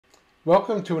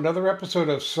Welcome to another episode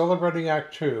of Celebrating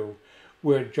Act Two,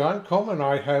 where John Coleman and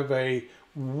I have a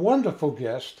wonderful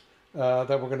guest that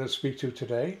we're going to speak to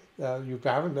today. You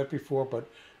haven't met before, but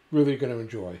really going to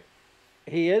enjoy.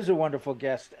 He is a wonderful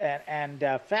guest and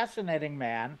fascinating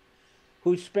man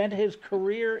who spent his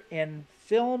career in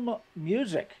film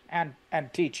music and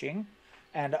teaching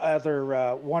and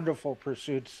other wonderful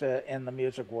pursuits in the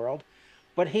music world.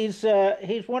 But he's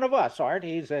one of us, Art.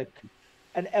 He's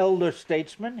an elder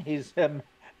statesman. He's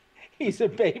a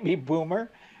baby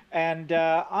boomer, and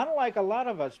unlike a lot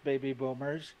of us baby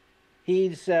boomers,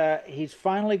 he's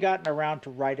finally gotten around to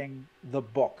writing the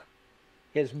book,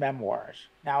 his memoirs.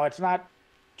 Now, it's not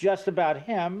just about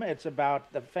him, it's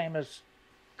about the famous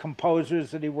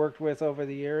composers that he worked with over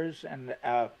the years. And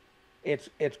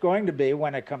it's going to be,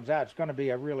 when it comes out, it's going to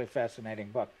be a really fascinating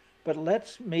book. But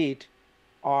let's meet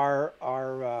our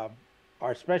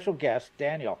special guest,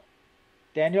 Daniel.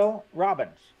 Daniel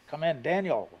Robbins. Come in,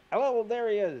 Daniel. Hello, there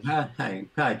he is.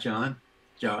 Hi, John.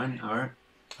 John, Art.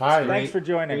 It's Hi. Thanks great, for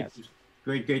joining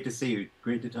great, us. great to see you.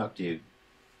 Great to talk to you.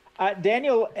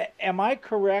 Daniel, am I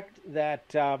correct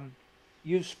that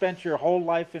you've spent your whole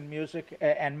life in music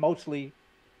and mostly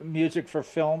music for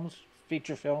films,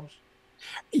 feature films?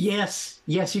 Yes,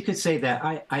 you could say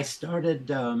that. I started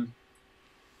at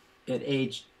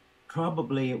age,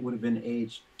 probably it would have been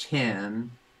age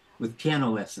 10 with piano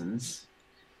lessons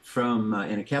from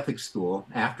in a Catholic school,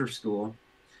 after school,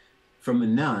 from a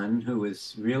nun who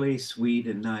was really sweet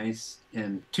and nice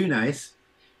and too nice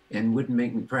and wouldn't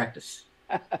make me practice.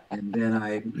 And then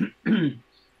I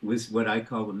was what I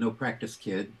call a no practice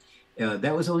kid.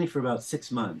 That was only for about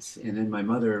 6 months. And then my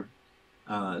mother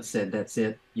said, that's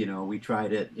it. You know, we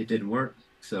tried it. It didn't work.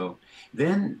 So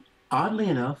then, oddly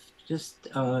enough, just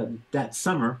that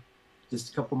summer,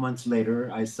 just a couple months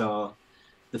later, I saw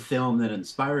the film that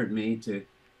inspired me to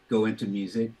go into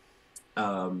music, the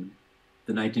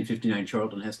 1959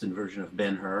 Charlton Heston version of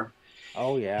Ben-Hur.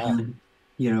 Oh yeah. And,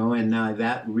 and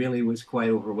that really was quite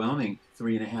overwhelming.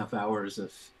 3.5 hours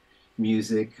of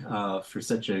music for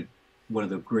such a one of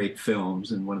the great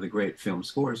films and one of the great film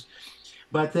scores.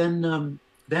 But then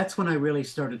that's when I really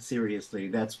started seriously.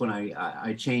 That's when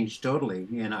I changed totally,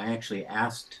 and I actually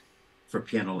asked for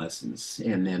piano lessons.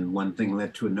 And then one thing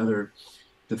led to another.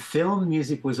 The film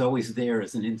music was always there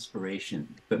as an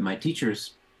inspiration, but my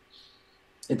teachers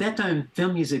at that time,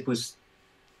 film music was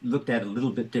looked at a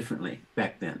little bit differently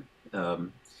back then. How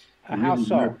Really,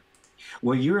 so?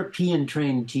 well, European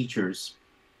trained teachers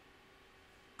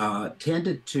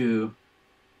tended to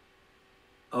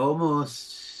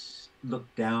almost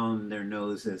look down their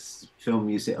nose as film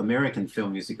music, American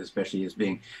film music especially, as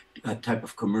being a type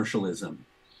of commercialism,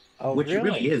 Oh which it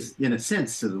really really? is in a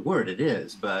sense of the word, it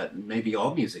is, but maybe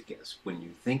all music is when you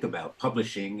think about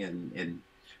publishing and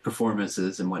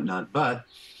performances and whatnot. But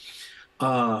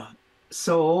uh,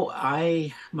 so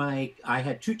I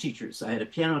had two teachers. I had a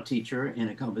piano teacher and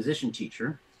a composition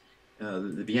teacher.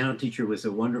 The piano teacher was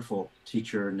a wonderful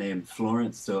teacher named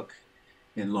Florence Zook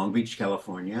in Long Beach,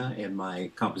 California, and my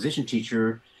composition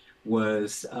teacher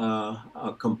was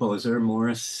a composer,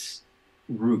 Morris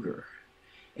Ruger,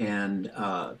 and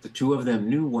the two of them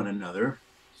knew one another,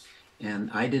 and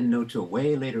I didn't know till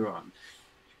way later on.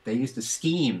 They used to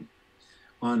scheme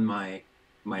on my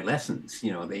lessons.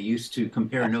 They used to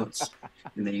compare notes,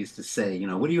 and they used to say,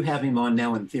 what do you have him on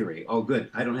now in theory? Oh, good,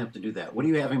 I don't have to do that. What do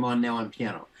you have him on now on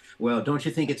piano? Well, don't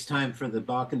you think it's time for the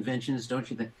Bach conventions? Don't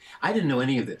you think? I didn't know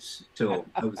any of this till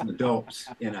I was an adult,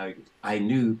 and I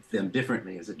knew them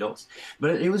differently as adults.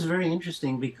 But it was very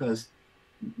interesting because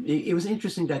it was an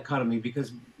interesting dichotomy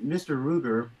because Mr.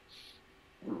 Ruger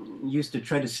used to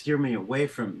try to steer me away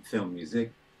from film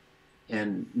music,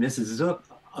 and Mrs. Zook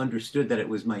understood that it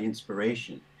was my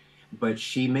inspiration, but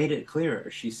she made it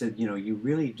clear. She said, you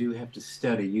really do have to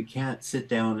study. You can't sit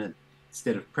down and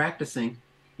instead of practicing,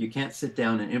 you can't sit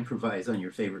down and improvise on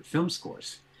your favorite film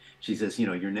scores. She says,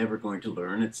 you're never going to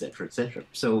learn, et cetera, et cetera.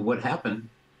 So what happened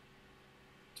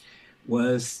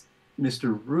was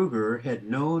Mr. Ruger had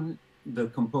known the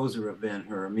composer of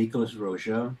Ben-Hur, Miklos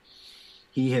Rozsa.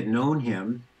 He had known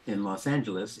him in Los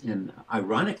Angeles, and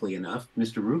ironically enough,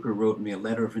 Mr. Ruger wrote me a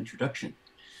letter of introduction,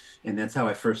 and that's how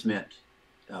I first met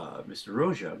Mr.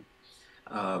 Rozsa.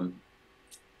 Um,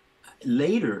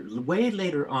 Later, way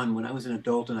later on, when I was an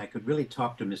adult and I could really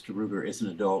talk to Mr. Ruger as an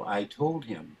adult, I told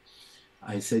him,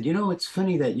 I said, it's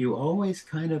funny that you always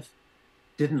kind of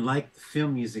didn't like the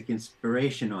film music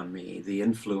inspiration on me, the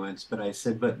influence, but I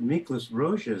said, but Miklos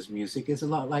Rozsa's music is a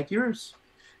lot like yours.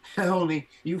 Only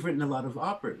you've written a lot of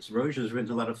operas. Rozsa's written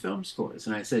a lot of film scores.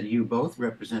 And I said, you both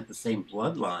represent the same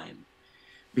bloodline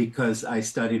because I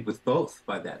studied with both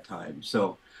by that time.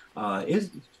 So it's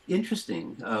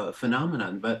interesting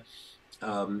phenomenon. But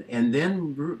and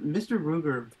then Mr.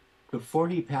 Ruger, before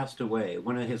he passed away,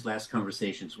 one of his last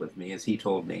conversations with me is he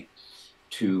told me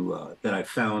to that I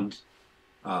found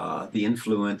the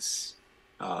influence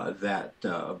that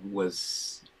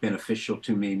was beneficial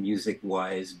to me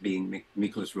music-wise, being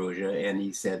Miklos Rozsa, and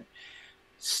he said,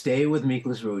 "Stay with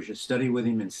Miklos Rozsa, study with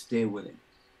him, and stay with him."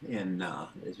 And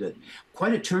it's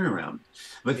quite a turnaround.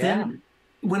 But then,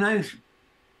 when I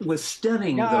was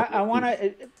studying, now I want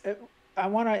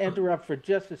to interrupt for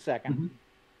just a second,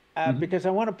 because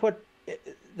I want to put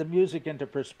the music into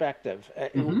perspective.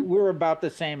 We're about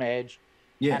the same age.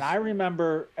 Yes. And I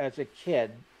remember as a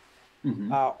kid,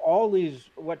 all these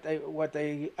what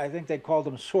they I think they called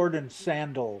them sword and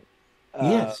sandal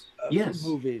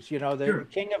movies. You know, the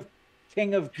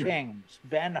King of Kings,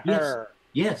 Ben-Hur.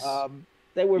 Yes.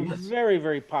 They were very,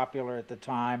 very popular at the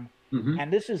time.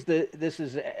 And this is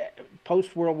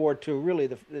post World War II, really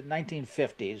the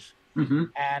 1950s.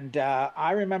 And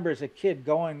I remember as a kid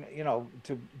going, you know,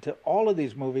 to all of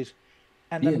these movies,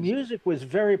 and the music was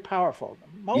very powerful.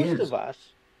 Most of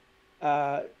us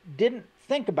didn't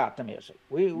think about the music.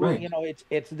 We you know,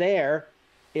 it's there.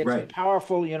 It's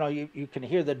powerful. You know, you can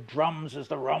hear the drums as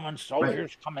the Roman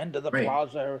soldiers come into the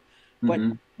plaza. But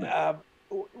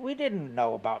we didn't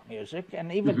know about music.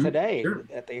 And even today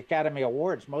at the Academy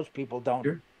Awards, most people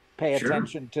don't pay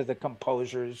attention to the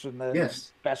composers and the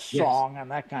best song and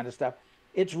that kind of stuff.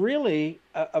 It's really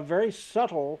a very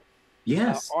subtle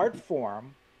art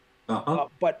form.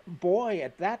 But boy,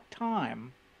 at that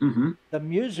time, the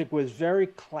music was very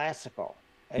classical.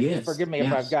 Forgive me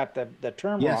if I've got the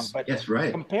term wrong, but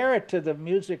compare it to the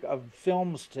music of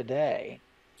films today.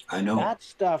 I know that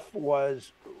stuff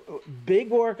was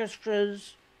big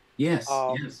orchestras.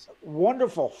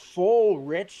 Wonderful, full,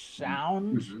 rich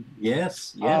sounds.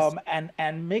 And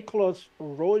Miklos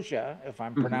Rozsa, if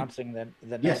I'm pronouncing the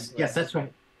name. Yes, that's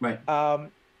right.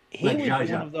 He was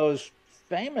one of those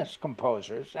famous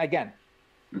composers. Again,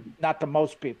 not to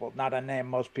most people, not a name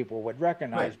most people would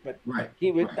recognize, but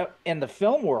he was in the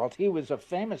film world. He was a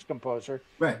famous composer.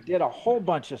 Did a whole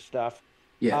bunch of stuff.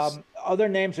 Other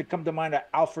names that come to mind are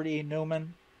Alfred E.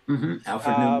 Newman.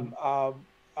 Alfred Newman.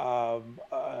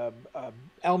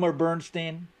 Elmer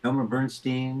Bernstein.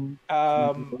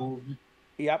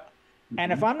 Yep.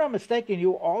 And if I'm not mistaken,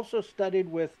 you also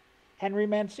studied with Henry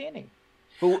Mancini,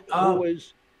 who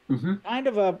was kind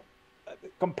of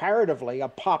comparativly a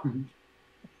pop.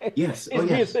 His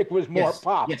music was more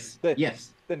pop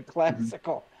than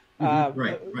classical.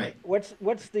 What's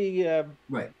the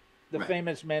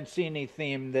famous Mancini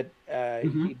theme that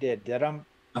he did? The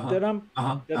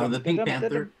Pink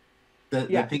Panther.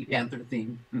 The Pink Panther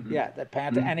theme. The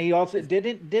Panther. And he also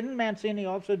didn't Mancini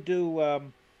also do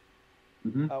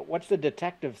what's the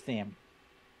detective theme?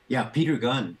 Peter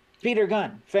Gunn.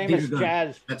 Famous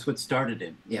jazz. That's what started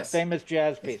him. Famous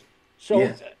jazz piece.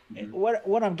 So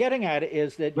what I'm getting at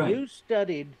is that you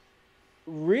studied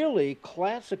really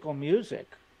classical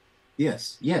music.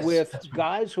 With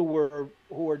guys who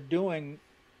were doing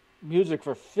music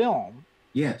for film.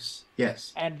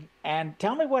 And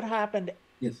tell me what happened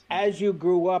as you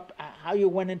grew up, how you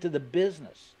went into the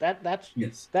business. That's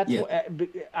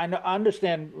I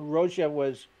understand Rozsa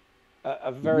was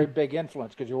a very big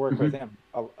influence because you worked with him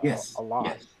a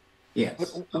lot.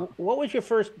 But what was your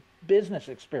first business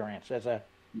experience as a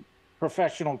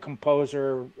professional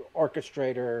composer,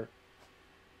 orchestrator,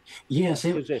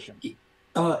 musician?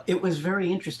 It was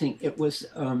very interesting. It was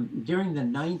during the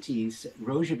 90s,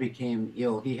 Rozsa became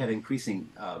ill. He had increasing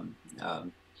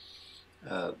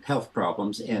health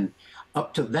problems. And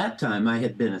up to that time, I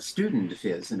had been a student of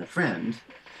his and a friend.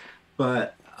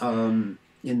 But in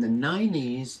the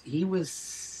 90s, he was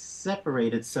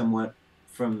separated somewhat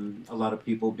from a lot of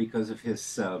people because of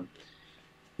his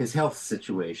health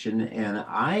situation. And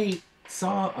I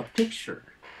saw a picture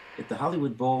at the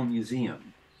Hollywood Bowl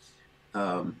Museum.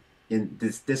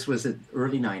 This was in the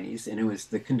early 90s, and it was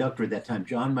the conductor at that time,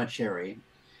 John Macheri,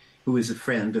 who was a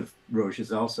friend of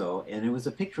Rozsa's also. And it was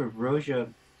a picture of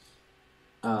Rozsa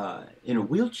in a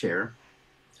wheelchair,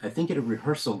 I think at a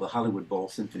rehearsal of the Hollywood Bowl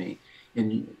Symphony.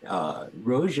 And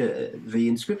Rozsa, the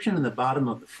inscription on the bottom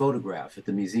of the photograph at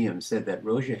the museum said that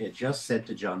Rozsa had just said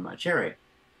to John Macheri,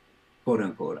 quote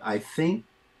unquote, "I think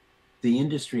the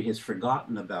industry has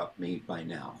forgotten about me by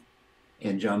now."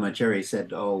 And John Macheri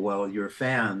said, "Oh, well, your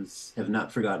fans have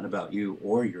not forgotten about you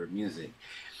or your music."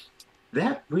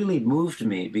 That really moved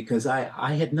me because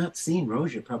I had not seen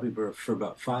Rozsa probably for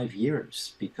about 5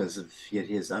 years because of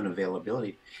his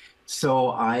unavailability. So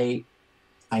I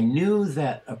knew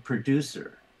that a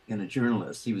producer and a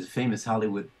journalist. He was a famous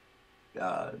Hollywood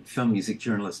film music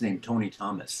journalist named Tony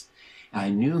Thomas. I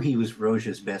knew he was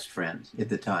Rozsa's best friend at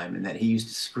the time, and that he used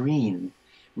to screen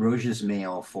Rozsa's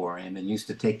mail for him and used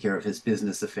to take care of his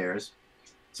business affairs.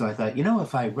 So I thought, you know,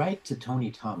 if I write to Tony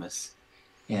Thomas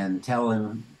and tell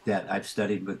him that I've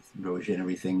studied with Rozsa and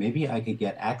everything, maybe I could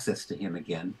get access to him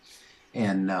again.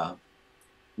 And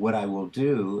what I will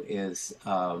do is,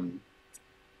 I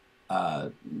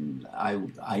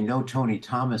know Tony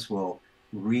Thomas will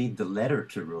read the letter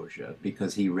to Rozsa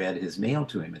because he read his mail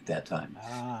to him at that time.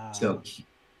 So,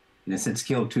 in a sense,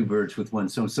 killed two birds with one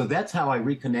stone. So that's how I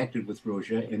reconnected with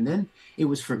Rozsa, and then it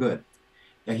was for good.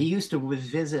 He used to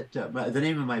visit. The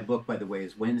name of my book, by the way,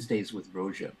 is Wednesdays with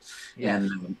Rozsa,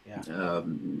 and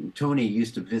Tony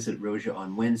used to visit Rozsa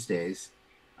on Wednesdays.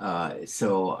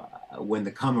 So when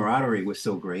the camaraderie was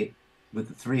so great with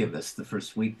the three of us, the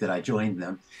first week that I joined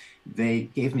them, they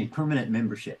gave me permanent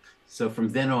membership. So from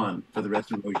then on, for the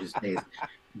rest of Rozsa's days,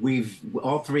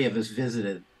 all three of us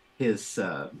visited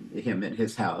him at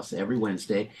his house every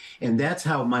Wednesday, and that's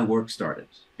how my work started.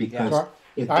 Because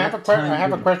I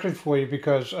have a question for you,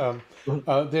 because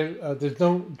there's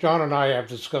no, John and I have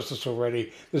discussed this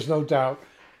already. There's no doubt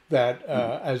that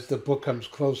as the book comes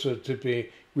closer to be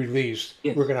released,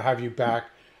 we're going to have you back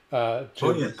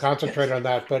to concentrate on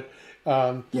that. But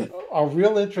our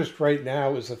real interest right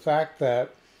now is the fact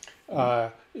that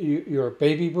you're a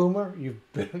baby boomer. You've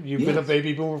been a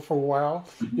baby boomer for a while.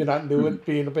 You're not new at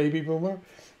being a baby boomer,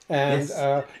 and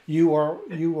you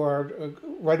are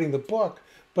writing the book.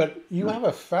 But you have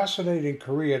a fascinating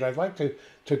career, and I'd like to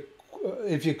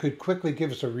if you could quickly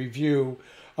give us a review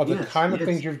of the kind of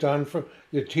things you've done for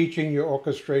your teaching, your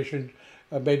orchestration,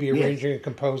 maybe arranging and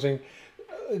composing.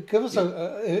 Give us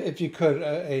if you could,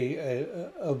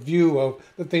 a view of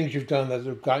the things you've done that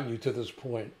have gotten you to this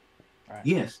point. Right.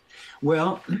 Yes.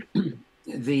 Well,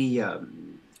 the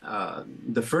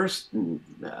first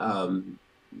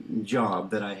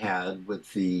job that I had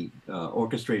with the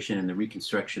orchestration and the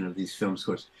reconstruction of these film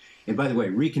scores, and by the way,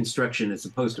 reconstruction as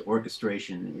opposed to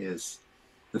orchestration is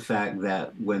the fact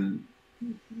that when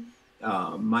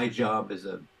my job is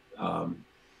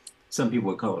some people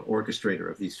would call it orchestrator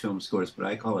of these film scores, but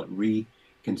I call it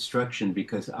reconstruction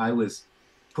because I was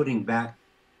putting back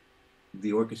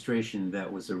the orchestration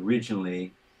that was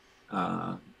originally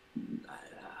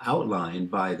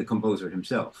outlined by the composer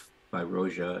himself, by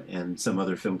Rozsa and some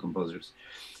other film composers.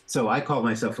 So I call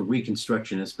myself a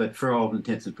reconstructionist, but for all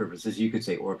intents and purposes, you could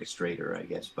say orchestrator, I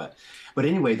guess. But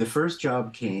anyway, the first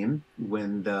job came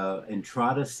when the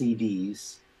Entrada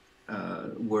CDs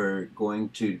were going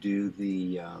to do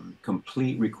the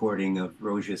complete recording of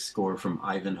Rozsa's score from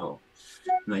Ivanhoe.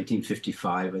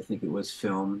 1955, I think it was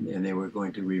filmed, and they were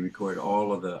going to re-record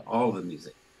all of the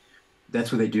music.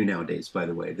 That's what they do nowadays, by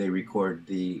the way. They re-record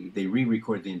the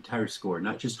entire score,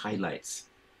 not just highlights,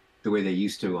 the way they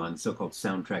used to on so-called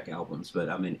soundtrack albums. But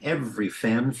I mean, every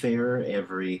fanfare,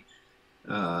 every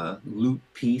lute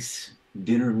piece,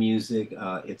 dinner music,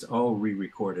 it's all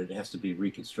re-recorded. It has to be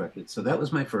reconstructed. So that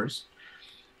was my first.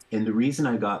 And the reason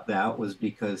I got that was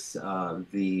because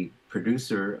the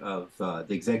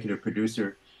executive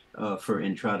producer for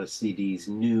Entrada CDs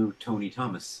knew Tony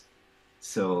Thomas.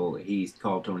 So he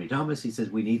called Tony Thomas. He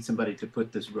said, "We need somebody to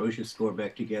put this Rozsa score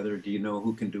back together. Do you know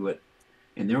who can do it?"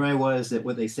 And there I was at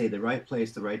what they say, the right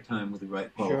place, the right time, with the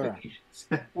right qualifications.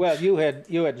 Sure. Well, you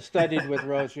had studied with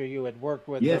Rozsa, you had worked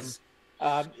with him,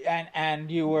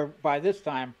 and you were, by this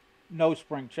time, no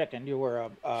spring chicken. You were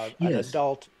an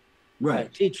adult,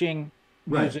 teaching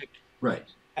music,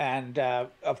 and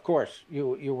of course,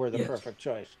 you were the perfect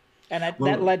choice, and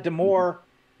that led to more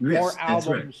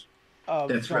albums of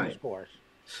film scores.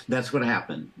 That's what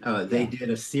happened. They did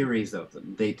a series of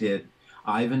them. They did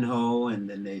Ivanhoe, and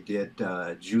then they did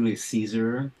Julius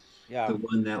Caesar, the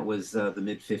one that was the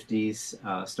mid-50s,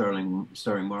 starring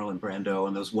Marlon Brando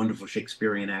and those wonderful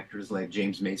Shakespearean actors like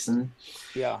James Mason.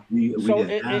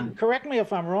 Correct me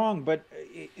if I'm wrong, but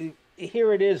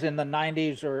here it is in the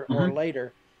 90s or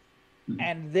later,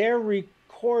 and they're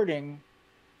recording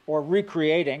or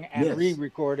recreating and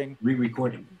re-recording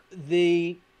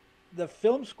the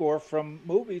film score from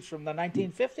movies from the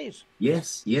 1950s.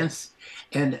 Yes.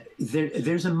 And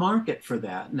there's a market for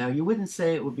that. Now, you wouldn't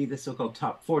say it would be the so-called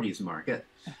top 40s market,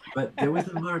 but there was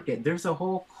a market. There's a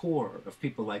whole core of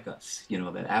people like us,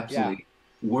 that absolutely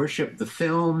worship the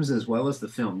films as well as the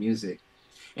film music.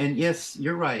 And yes,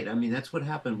 you're right. I mean, that's what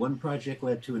happened. One project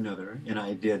led to another, and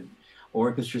I did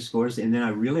orchestra scores. And then I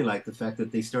really liked the fact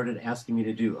that they started asking me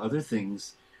to do other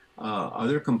things,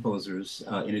 other composers,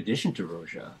 in addition to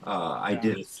Rozsa. I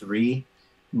did a 3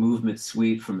 movement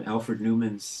suite from Alfred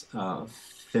Newman's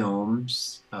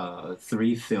films,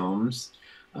 3 films.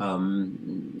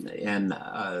 And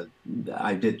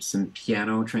I did some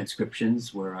piano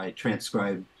transcriptions where I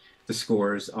transcribed the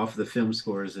scores off the film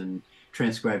scores and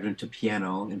transcribed them to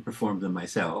piano and performed them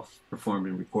myself, performed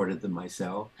and recorded them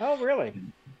myself. Oh, really?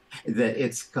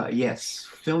 Yes,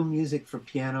 film music for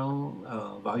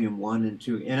piano, volume 1 and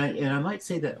 2, and I might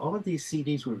say that all of these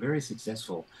CDs were very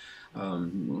successful.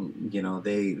 You know,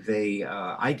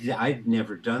 I've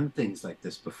never done things like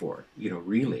this before, you know,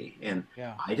 really, and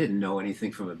Yeah. I didn't know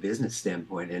anything from a business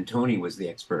standpoint, and Tony was the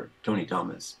expert, Tony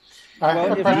Thomas. I Well,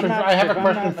 have a if I'm question. not, I have if a I'm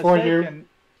question not for you. mistaken,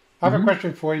 I have a Mhm.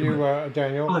 question for you,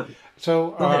 Daniel. Go ahead.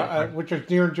 So, Go ahead. which is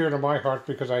near and dear to my heart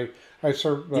because I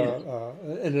served Yes.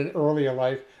 in an earlier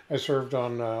life. I served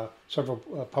on several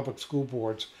public school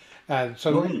boards, and Go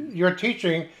so ahead. you're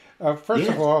teaching. First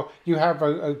of Yes. all, you have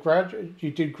a graduate.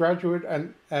 You did graduate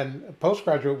and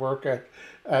postgraduate work at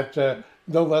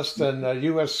no less than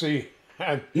USC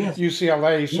and Yes.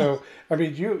 UCLA. Yes. So, I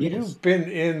mean, Yes. you've been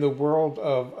in the world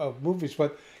of movies,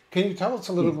 but can you tell us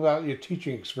a little Yes. bit about your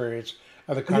teaching experience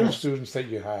and the kind of Yes. students that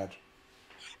you had?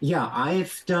 Yeah,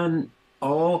 I've done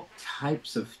all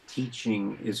types of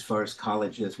teaching as far as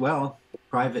college as well,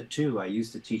 private too. I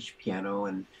used to teach piano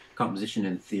and composition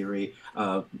and theory.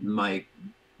 My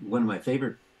One of my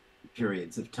favorite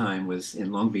periods of time was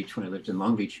in Long Beach when I lived in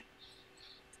Long Beach,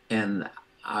 and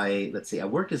let's see, I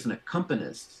worked as an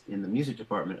accompanist in the music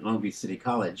department at Long Beach City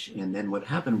College. And then what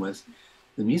happened was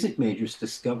the music majors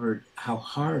discovered how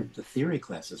hard the theory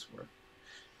classes were,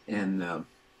 and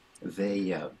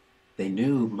they they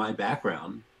knew my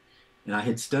background, and I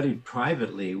had studied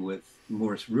privately with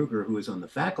Morris Ruger, who was on the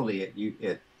faculty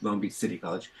at Long Beach City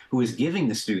College, who was giving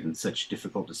the students such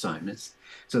difficult assignments.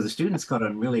 So the students caught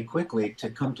on really quickly to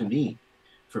come to me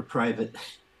for private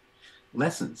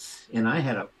lessons. And I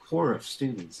had a core of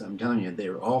students, I'm telling you, they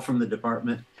were all from the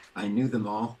department. I knew them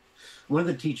all. One of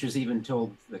the teachers even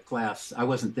told the class, I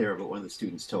wasn't there, but one of the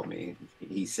students told me,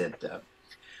 he said,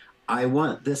 I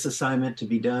want this assignment to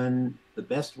be done the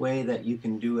best way that you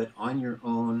can do it on your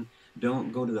own.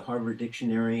 Don't go to the Harvard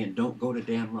Dictionary and don't go to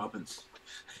Dan Robbins.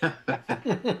 So,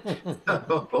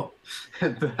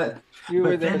 but, you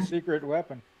were but their then, secret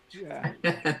weapon. Yeah.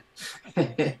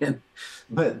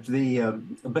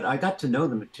 but I got to know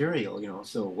the material, you know,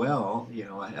 so well, you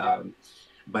know,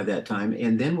 by that time.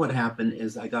 And then what happened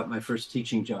is I got my first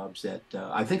teaching jobs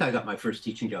I think I got my first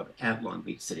teaching job at Long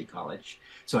Beach City College.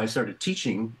 So I started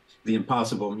teaching the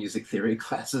impossible music theory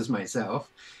classes myself.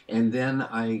 And then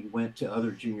I went to other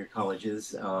junior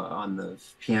colleges on the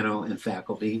piano and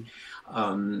faculty.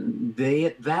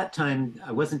 At that time,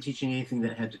 I wasn't teaching anything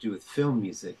that had to do with film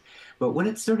music. But when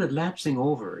it started lapsing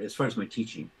over, as far as my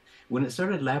teaching, when it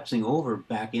started lapsing over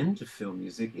back into film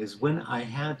music is when I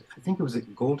think it was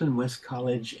at Golden West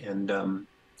College and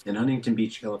in Huntington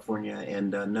Beach, California,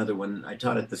 and another one I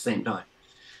taught at the same time,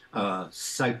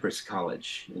 Cypress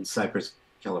College in Cypress,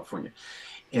 California.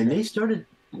 And they started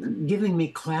giving me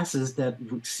classes that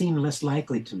would seem less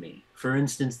likely to me. For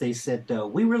instance, they said,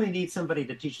 we really need somebody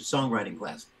to teach a songwriting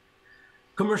class,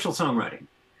 commercial songwriting.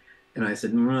 And I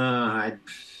said, I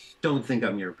don't think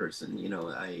I'm your person.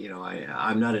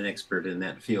 I'm not an expert in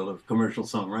that field of commercial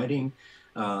songwriting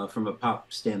from a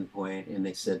pop standpoint. And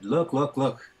they said, look,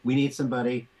 we need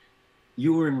somebody.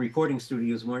 You were in recording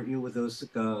studios, weren't you, with those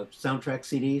soundtrack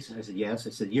CDs? I said, yes.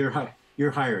 I said, you're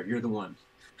hired. You're the one.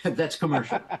 That's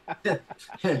commercial.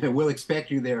 We'll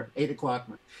expect you there, 8 o'clock.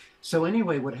 So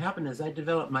anyway, what happened is I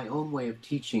developed my own way of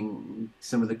teaching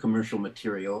some of the commercial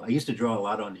material. I used to draw a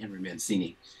lot on Henry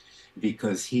Mancini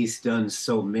because he's done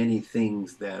so many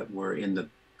things that were in the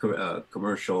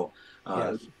commercial,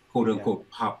 Yes. quote unquote,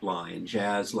 pop line,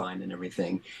 jazz line, and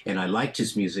everything. And I liked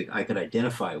his music. I could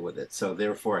identify with it. So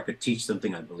therefore, I could teach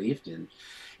something I believed in.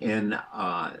 And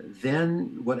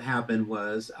then what happened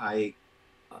was I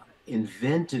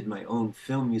invented my own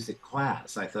film music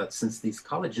class. I thought, since these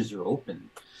colleges are open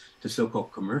to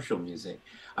so-called commercial music,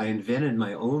 I invented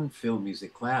my own film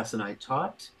music class, and I've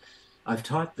taught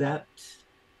that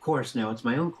course now. It's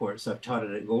my own course. I've taught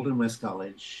it at Golden West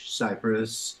College,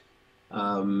 Cypress.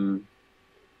 The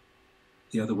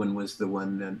other one was the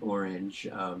one in Orange,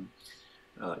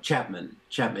 Chapman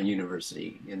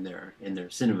University in their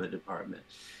cinema department.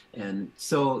 And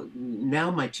so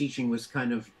now my teaching was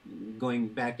kind of going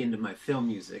back into my film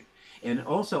music. And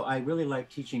also I really like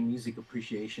teaching music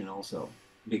appreciation also,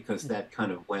 because that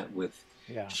kind of went with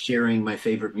sharing my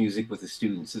favorite music with the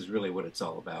students is really what it's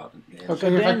all about. And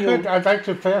Okay, if I could, I'd like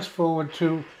to fast forward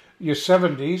to your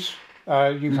 70s.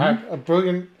 You've had a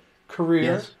brilliant career,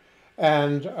 Yes.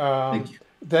 and Thank you.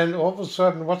 then all of a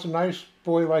sudden, what's a nice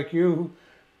boy like you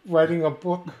writing a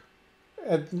book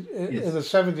in Yes. the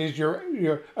 70s?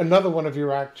 You're another one of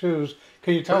your act twos.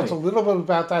 Can you tell us a Right. little bit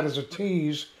about that as a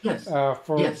tease Yes.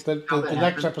 for Yes. How the that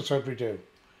next happened. episode we do?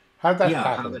 How'd that Yeah.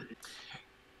 How happen? that.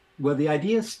 Well, the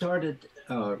idea started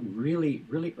really,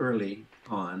 really early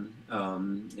on.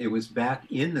 It was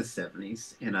back in the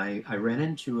 70s, and I ran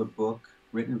into a book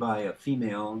written by a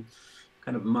female,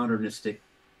 kind of modernistic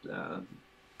uh,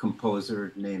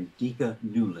 composer named Dika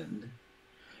Newland.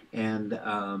 And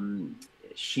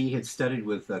she had studied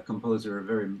with a composer, a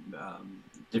very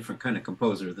different kind of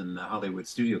composer than the Hollywood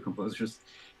studio composers.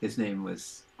 His name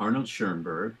was Arnold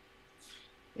Schoenberg,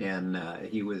 and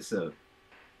he was a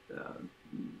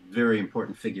very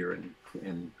important figure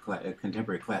in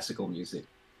contemporary classical music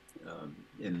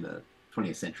in the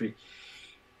 20th century.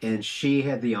 And she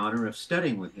had the honor of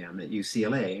studying with him at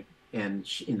UCLA. And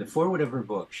she, in the foreword of her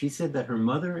book, she said that her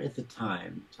mother at the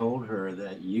time told her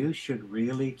that you should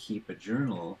really keep a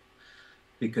journal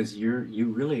because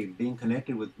you really being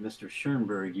connected with Mr.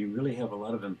 Schoenberg, you really have a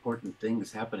lot of important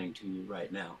things happening to you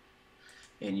right now,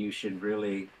 and you should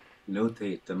really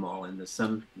notate them all into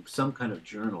some kind of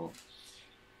journal.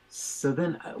 So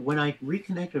then, when I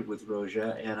reconnected with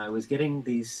Roja, and I was getting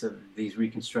these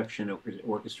reconstruction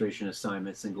orchestration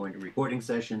assignments and going to recording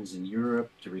sessions in Europe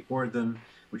to record them,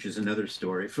 which is another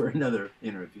story for another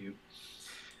interview.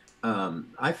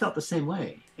 I felt the same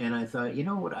way, and I thought, you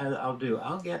know what I'll do?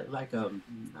 I'll get like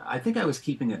I think I was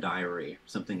keeping a diary,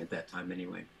 something at that time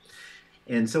anyway.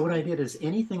 And so what I did is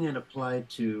anything that applied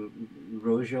to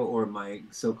Roja or my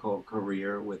so-called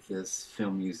career with this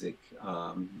film music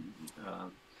uh,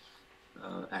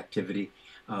 activity,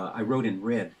 I wrote in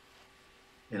red.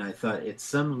 And I thought at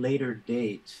some later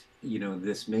date,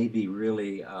 this may be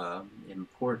really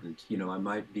important. I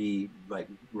might be like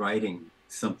writing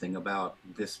something about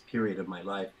this period of my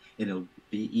life, and it'll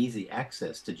be easy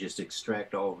access to just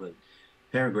extract all the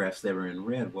paragraphs that were in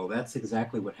red. Well, that's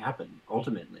exactly what happened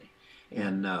ultimately.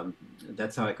 And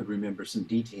that's how I could remember some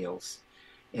details.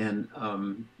 And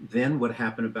then what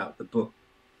happened about the book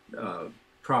uh,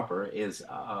 proper is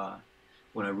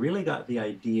when I really got the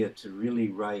idea to really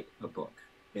write a book,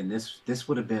 and this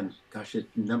would have been, gosh, a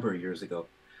number of years ago.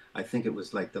 I think it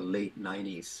was like the late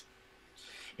 90s.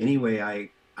 Anyway, I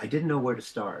didn't know where to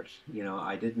start.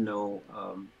 I didn't know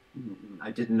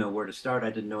where to start. I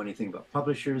didn't know anything about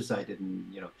publishers. I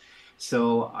didn't,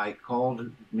 So I called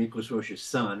Miklos Rozsa's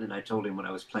son, and I told him what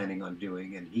I was planning on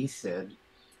doing, and he said,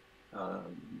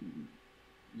 um,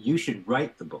 "You should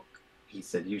write the book." He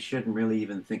said, "You shouldn't really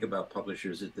even think about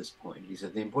publishers at this point." He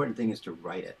said, "The important thing is to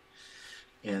write it."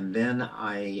 And then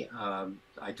I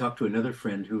talked to another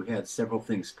friend who had several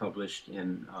things published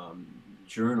in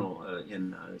journal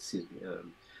in excuse me,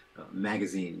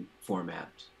 magazine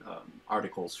format,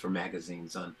 articles for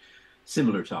magazines on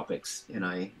similar topics. And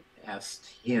I asked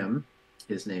him.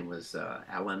 His name was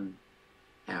Alan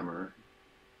Hammer,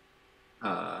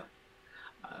 uh,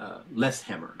 Les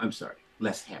Hammer. I'm sorry,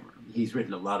 Les Hammer. He's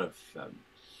written a lot of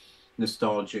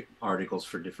nostalgic articles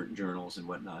for different journals and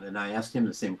whatnot. And I asked him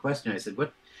the same question. I said,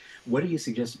 what do you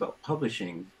suggest about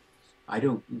publishing? I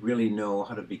don't really know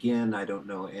how to begin. I don't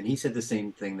know. And he said the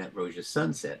same thing that Rozsa's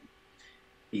son said.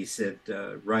 He said,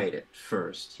 write it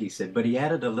first. He said, but he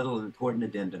added a little important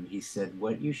addendum. He said,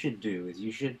 what you should do is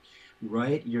you should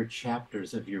write your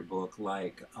chapters of your book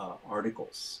like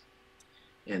articles,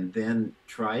 and then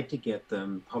try to get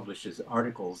them published as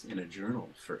articles in a journal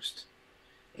first.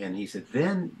 And he said,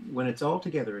 then when it's all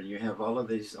together and you have all of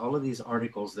these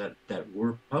articles that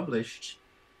were published,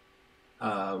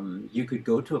 you could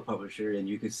go to a publisher and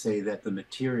you could say that the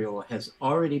material has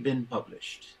already been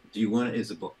published. Do you want it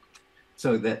as a book?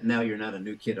 So that now you're not a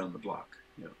new kid on the block.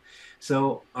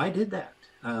 So I did that.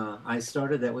 I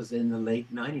started. That was in the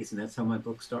late '90s, and that's how my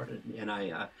book started. And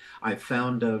I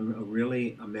found a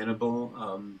really amenable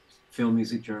film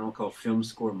music journal called Film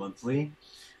Score Monthly.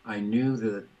 I knew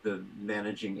the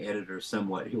managing editor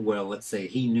somewhat. Well, let's say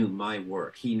he knew my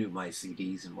work. He knew my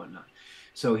CDs and whatnot.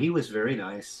 So he was very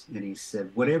nice, and he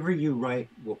said, "Whatever you write,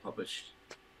 we'll publish.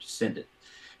 Send it."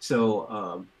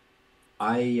 So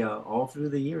I all through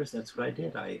the years, that's what I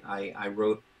did. I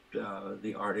wrote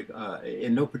the article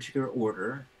in no particular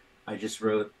order. I just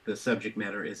wrote the subject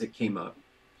matter as it came up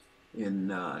in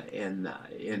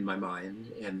my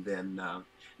mind, and then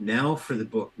now for the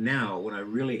book. Now, when I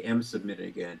really am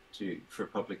submitting it for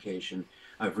publication,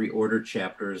 I've reordered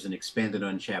chapters and expanded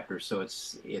on chapters, so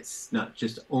it's not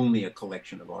just only a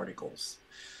collection of articles.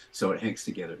 So it hangs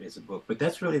together as a book. But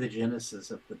that's really the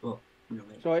genesis of the book,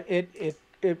 really. So it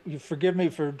you forgive me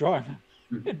for drawing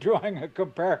drawing a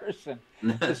comparison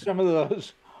to some of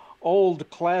those old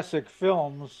classic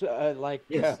films like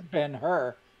Yes,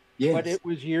 Ben-Hur, but yes, it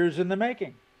was years in the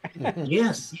making.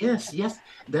 yes, yes, yes.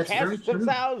 That's very Casts of true.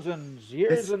 thousands, years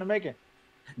That's in the making.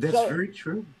 that's So very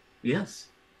true. Yes.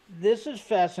 this is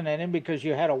fascinating because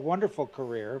you had a wonderful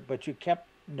career, but you kept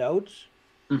notes.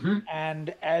 Hmm.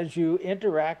 And as you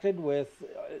interacted with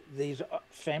these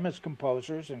famous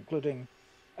composers, including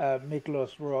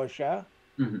Miklos Rozsa,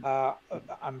 Hmm.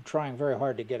 I'm trying very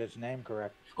hard to get his name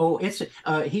correct. Oh, it's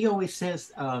he always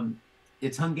says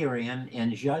it's Hungarian,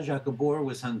 and Zsa Gabor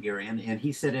was Hungarian, and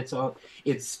he said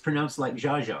it's pronounced like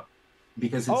Jaja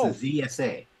because it's a Oh,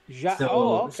 ZSA.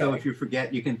 oh, So if okay. you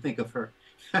forget, you can think of her.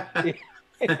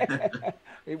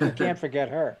 We can't forget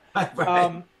her.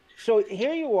 Right. So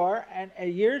here you are, and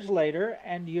years later,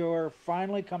 and you're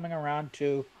finally coming around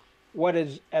to what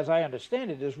is, as I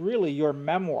understand it, is really your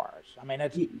memoirs. I mean,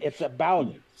 it's about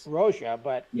Yes. Rosia,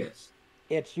 but Yes.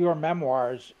 it's your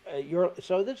memoirs.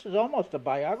 So this is almost a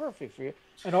biography for you,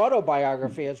 an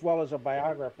autobiography as well as a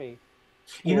biography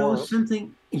for. You know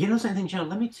something, John.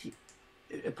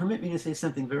 Permit me to say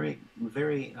something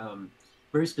very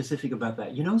specific about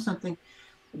that. You know something?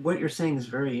 What you're saying is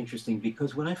very interesting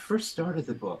because when I first started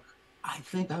the book, I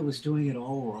think I was doing it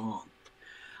all wrong.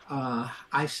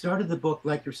 I started the book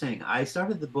like you're saying. I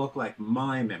started the book like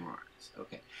my memoirs.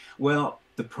 Okay. Well,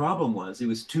 the problem was it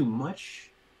was too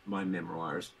much my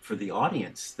memoirs for the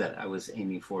audience that I was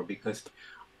aiming for because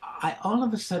I all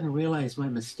of a sudden realized my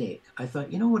mistake. I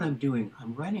thought, you know what I'm doing?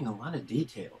 I'm writing a lot of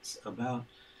details about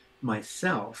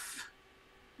myself,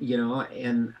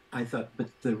 and I thought, but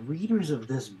the readers of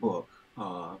this book,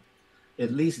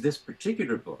 at least this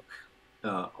particular book,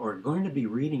 are going to be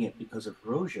reading it because of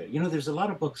Roja. There's a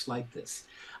lot of books like this.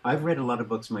 I've read a lot of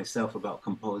books myself about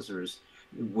composers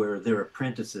where their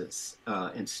apprentices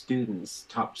and students,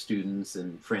 top students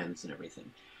and friends and everything,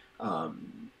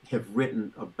 have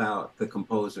written about the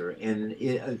composer. And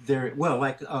they're, well,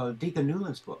 like Dika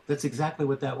Newland's book, that's exactly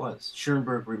what that was.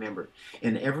 Schoenberg Remembered.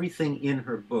 And everything in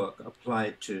her book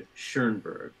applied to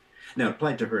Schoenberg. Now, it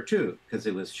applied to her too, because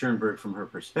it was Schoenberg from her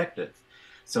perspective.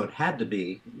 So it had to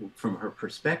be from her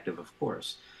perspective, of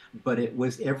course. But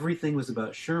everything was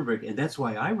about Schoenberg. And that's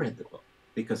why I read the book,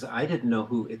 because I didn't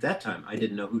know at that time, I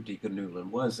didn't know who Dika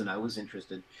Newland was. And I was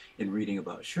interested in reading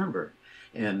about Schoenberg.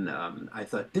 And I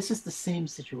thought, this is the same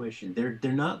situation. They're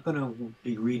not going to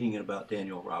be reading about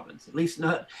Daniel Robbins, at least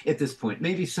not at this point.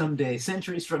 Maybe someday,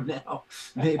 centuries from now,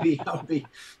 maybe I'll be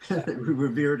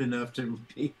revered enough to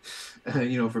be,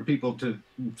 for people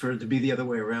for it to be the other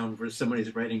way around, where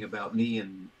somebody's writing about me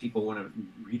and people want to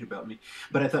read about me.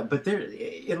 But I thought,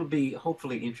 it'll be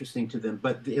hopefully interesting to them.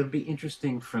 But it'll be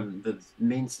interesting from the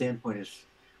main standpoint is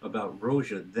about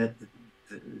Roja,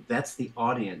 that's the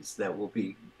audience that will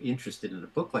be interested in a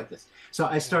book like this. So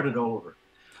I started all over.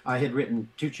 I had written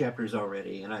 2 chapters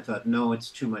already, and I thought, no, it's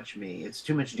too much me. It's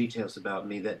too much details about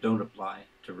me that don't apply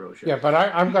to Roja. Yeah, but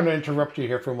I'm going to interrupt you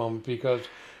here for a moment because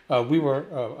we were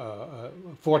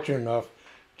fortunate enough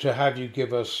to have you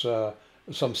give us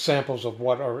some samples of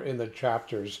what are in the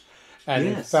chapters. And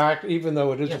in Yes, fact, even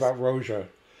though it is yes, about Roja,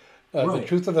 the right,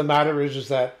 truth of the matter is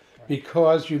that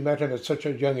because you met him at such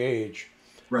a young age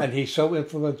and right. he so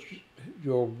influenced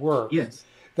your work, Yes,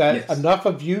 that yes, enough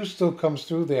of you still comes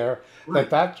through there that right.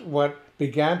 that's what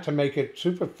began to make it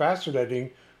super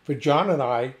fascinating for John and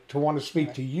I to want to speak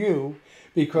Right, to you Oh,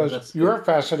 because that's you're good. a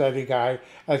fascinating guy.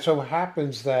 And so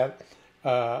happens that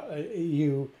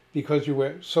because you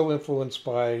were so influenced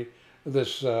by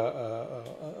this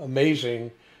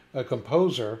amazing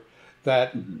composer,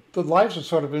 that Hmm. the lives are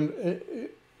sort of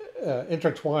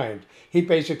intertwined. He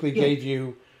basically Yeah, gave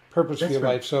you purpose for that's your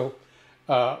right. life. So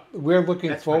we're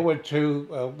looking That's right. forward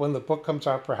to when the book comes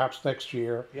out, perhaps next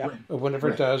year, yep. Right, whenever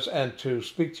it right, does, and to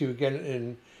speak to you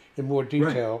again in more right.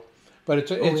 detail.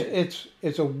 But Oh, yeah.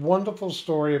 it's a wonderful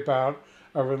story about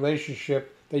a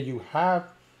relationship that you have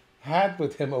had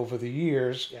with him over the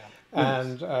years, Yeah.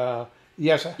 Yes, and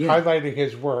yes, yeah. highlighting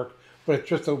his work. But it's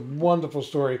just a wonderful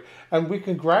story, and we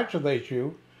congratulate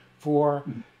you for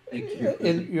Mhm. Thank you.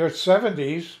 in your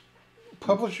 70s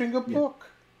publishing a Yeah. book.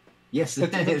 Yes,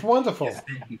 It's yes. wonderful,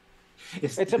 Thank you.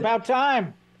 It's It's about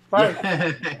time. right?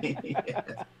 Yeah.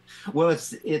 Yes. Well,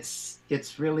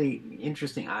 it's really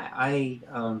interesting.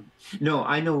 No,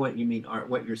 I know what you mean, Art,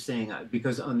 what you're saying,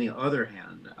 because on the other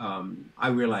hand, I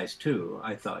realized too,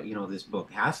 I thought, this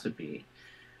book has to be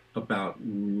about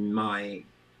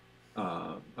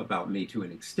about me to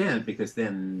an extent, because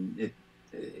then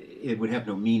it would have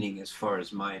no meaning as far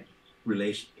as my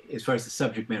relation, as far as the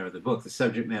subject matter of the book. The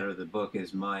subject matter of the book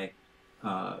is my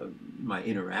my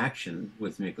interaction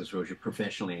with Miklos Rozsa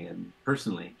professionally and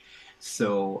personally.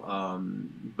 So,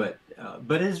 but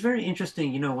it's very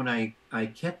interesting, you know, when I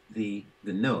kept the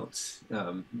notes,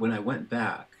 when I went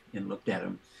back and looked at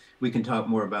them, we can talk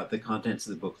more about the contents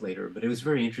of the book later, but it was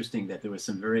very interesting that there was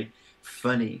some very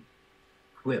funny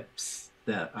quips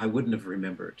that I wouldn't have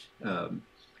remembered.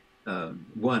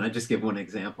 One, I just give one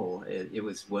example. It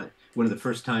was one of the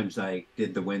first times I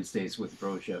did the Wednesdays with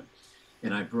Rozsa,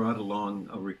 and I brought along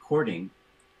a recording.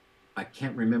 I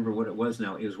can't remember what it was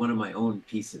now. It was one of my own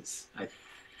pieces. I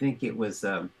think it was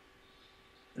a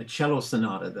cello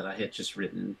sonata that I had just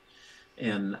written,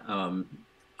 and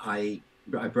I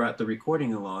brought the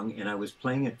recording along, and I was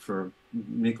playing it for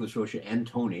Miklos Rozsa and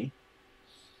Tony.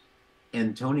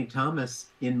 And Tony Thomas,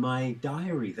 in my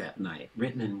diary that night,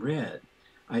 written in red,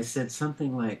 I said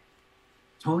something like,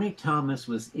 Tony Thomas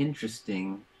was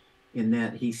interesting in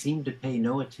that he seemed to pay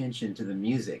no attention to the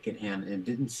music at hand and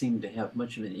didn't seem to have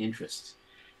much of an interest.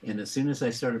 And as soon as I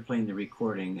started playing the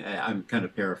recording, I'm kind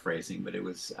of paraphrasing, but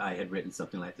I had written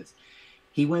something like this.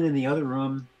 He went in the other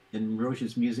room, in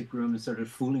Rozsa's music room, and started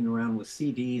fooling around with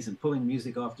CDs and pulling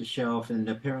music off the shelf, and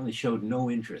apparently showed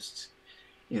no interest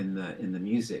in the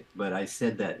music. But I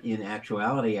said that in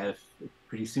actuality,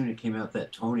 pretty soon it came out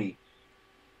that Tony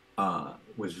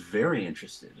was very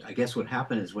interested. I guess what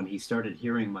happened is when he started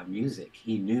hearing my music,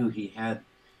 he knew he had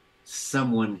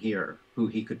someone here who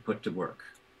he could put to work,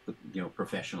 you know,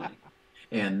 professionally.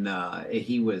 And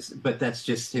but that's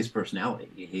just his personality.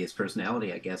 His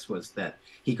personality, I guess, was that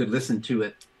he could listen to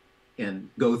it and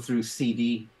go through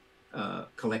CD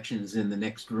collections in the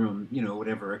next room, you know,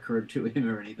 whatever occurred to him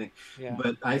or anything. Yeah.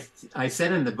 But I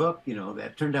said in the book, you know,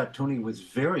 that turned out Tony was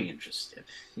very interested,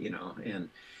 you know, and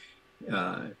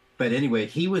but anyway,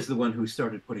 he was the one who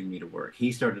started putting me to work.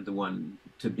 He started the one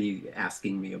to be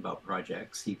asking me about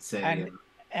projects. He'd say,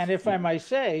 and if I may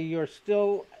say, you're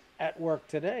still at work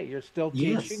today. You're still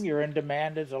teaching. Yes. You're in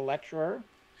demand as a lecturer.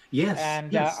 Yes.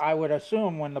 And yes. I would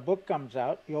assume when the book comes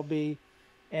out, you'll be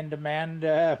in demand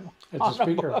as a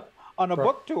speaker on a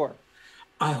book tour.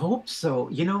 I hope so.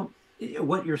 You know,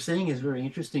 what you're saying is very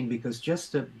interesting because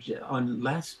just on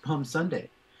last Palm Sunday,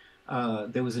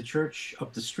 there was a church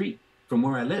up the street from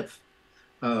where I live,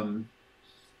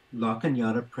 La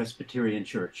Cañada Presbyterian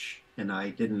Church, and I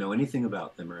didn't know anything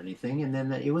about them or anything. And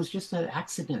then it was just an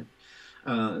accident.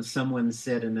 Someone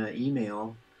said in an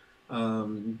email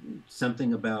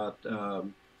something about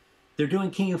they're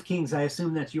doing King of Kings. I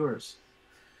assume that's yours.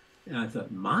 And I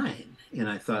thought, mine? And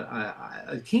I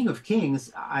thought, King of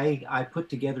Kings, I put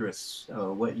together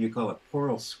what you call a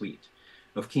choral suite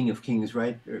of King of Kings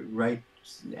right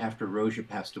after Rozsa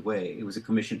passed away. It was a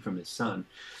commission from his son.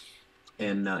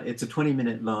 And it's a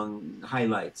 20-minute long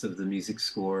highlights of the music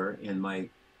score. And my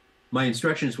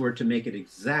instructions were to make it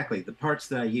exactly, the parts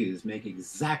that I use, make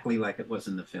exactly like it was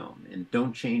in the film. And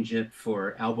don't change it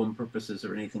for album purposes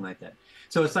or anything like that.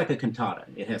 So it's like a cantata.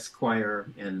 It has choir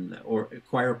or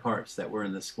choir parts that were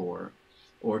in the score,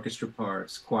 orchestra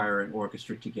parts, choir and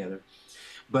orchestra together.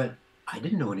 But I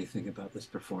didn't know anything about this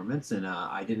performance, and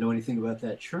I didn't know anything about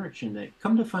that church. And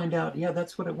come to find out, yeah,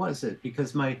 that's what it was.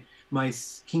 Because my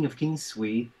King of Kings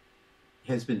suite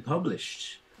has been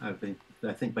published. I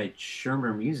think by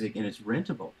Shermer Music, and it's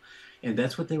rentable. And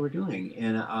that's what they were doing.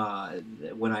 And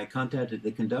when I contacted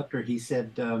the conductor, he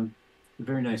said,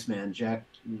 very nice man, Jack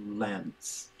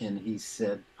Lantz. And he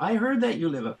said, I heard that you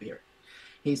live up here.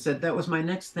 He said, that was my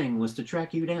next thing, was to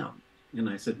track you down. And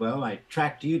I said, well, I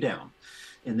tracked you down.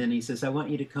 And then he says, I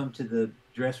want you to come to the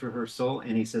dress rehearsal.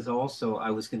 And he says, also, I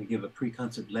was going to give a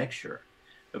pre-concert lecture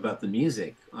about the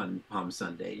music on Palm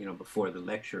Sunday, you know, before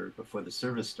the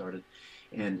service started.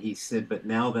 And he said, but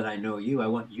now that I know you, I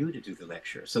want you to do the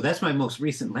lecture. So that's my most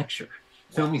recent lecture.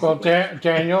 Well,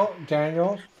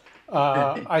 Daniel,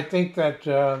 I think that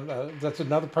that's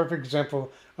another perfect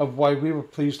example of why we were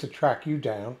pleased to track you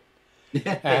down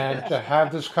and to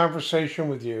have this conversation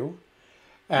with you.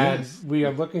 And yes. We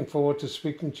are looking forward to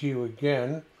speaking to you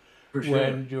again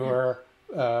when your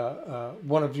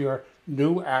one of your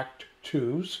new Act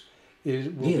 2s will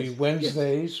be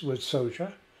Wednesdays with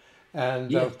Soja.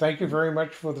 And thank you very much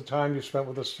for the time you spent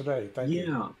with us today. Thank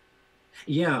you.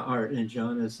 Yeah, Art and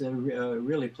John, it's a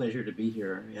really pleasure to be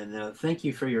here. And thank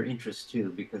you for your interest,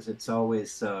 too, because it's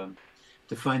always to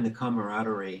find the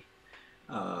camaraderie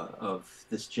of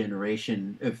this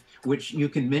generation, which you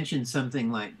can mention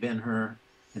something like Ben-Hur,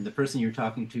 and the person you're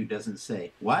talking to doesn't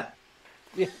say, what?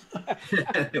 Yeah.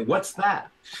 What's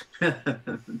that?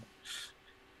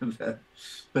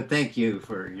 But thank you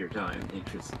for your time,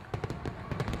 interest.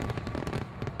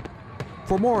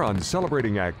 For more on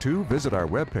Celebrating Act Two, visit our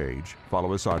webpage,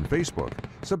 follow us on Facebook,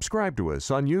 subscribe to us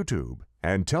on YouTube,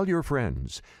 and tell your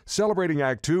friends. Celebrating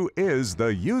Act Two is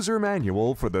the user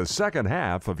manual for the second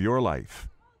half of your life.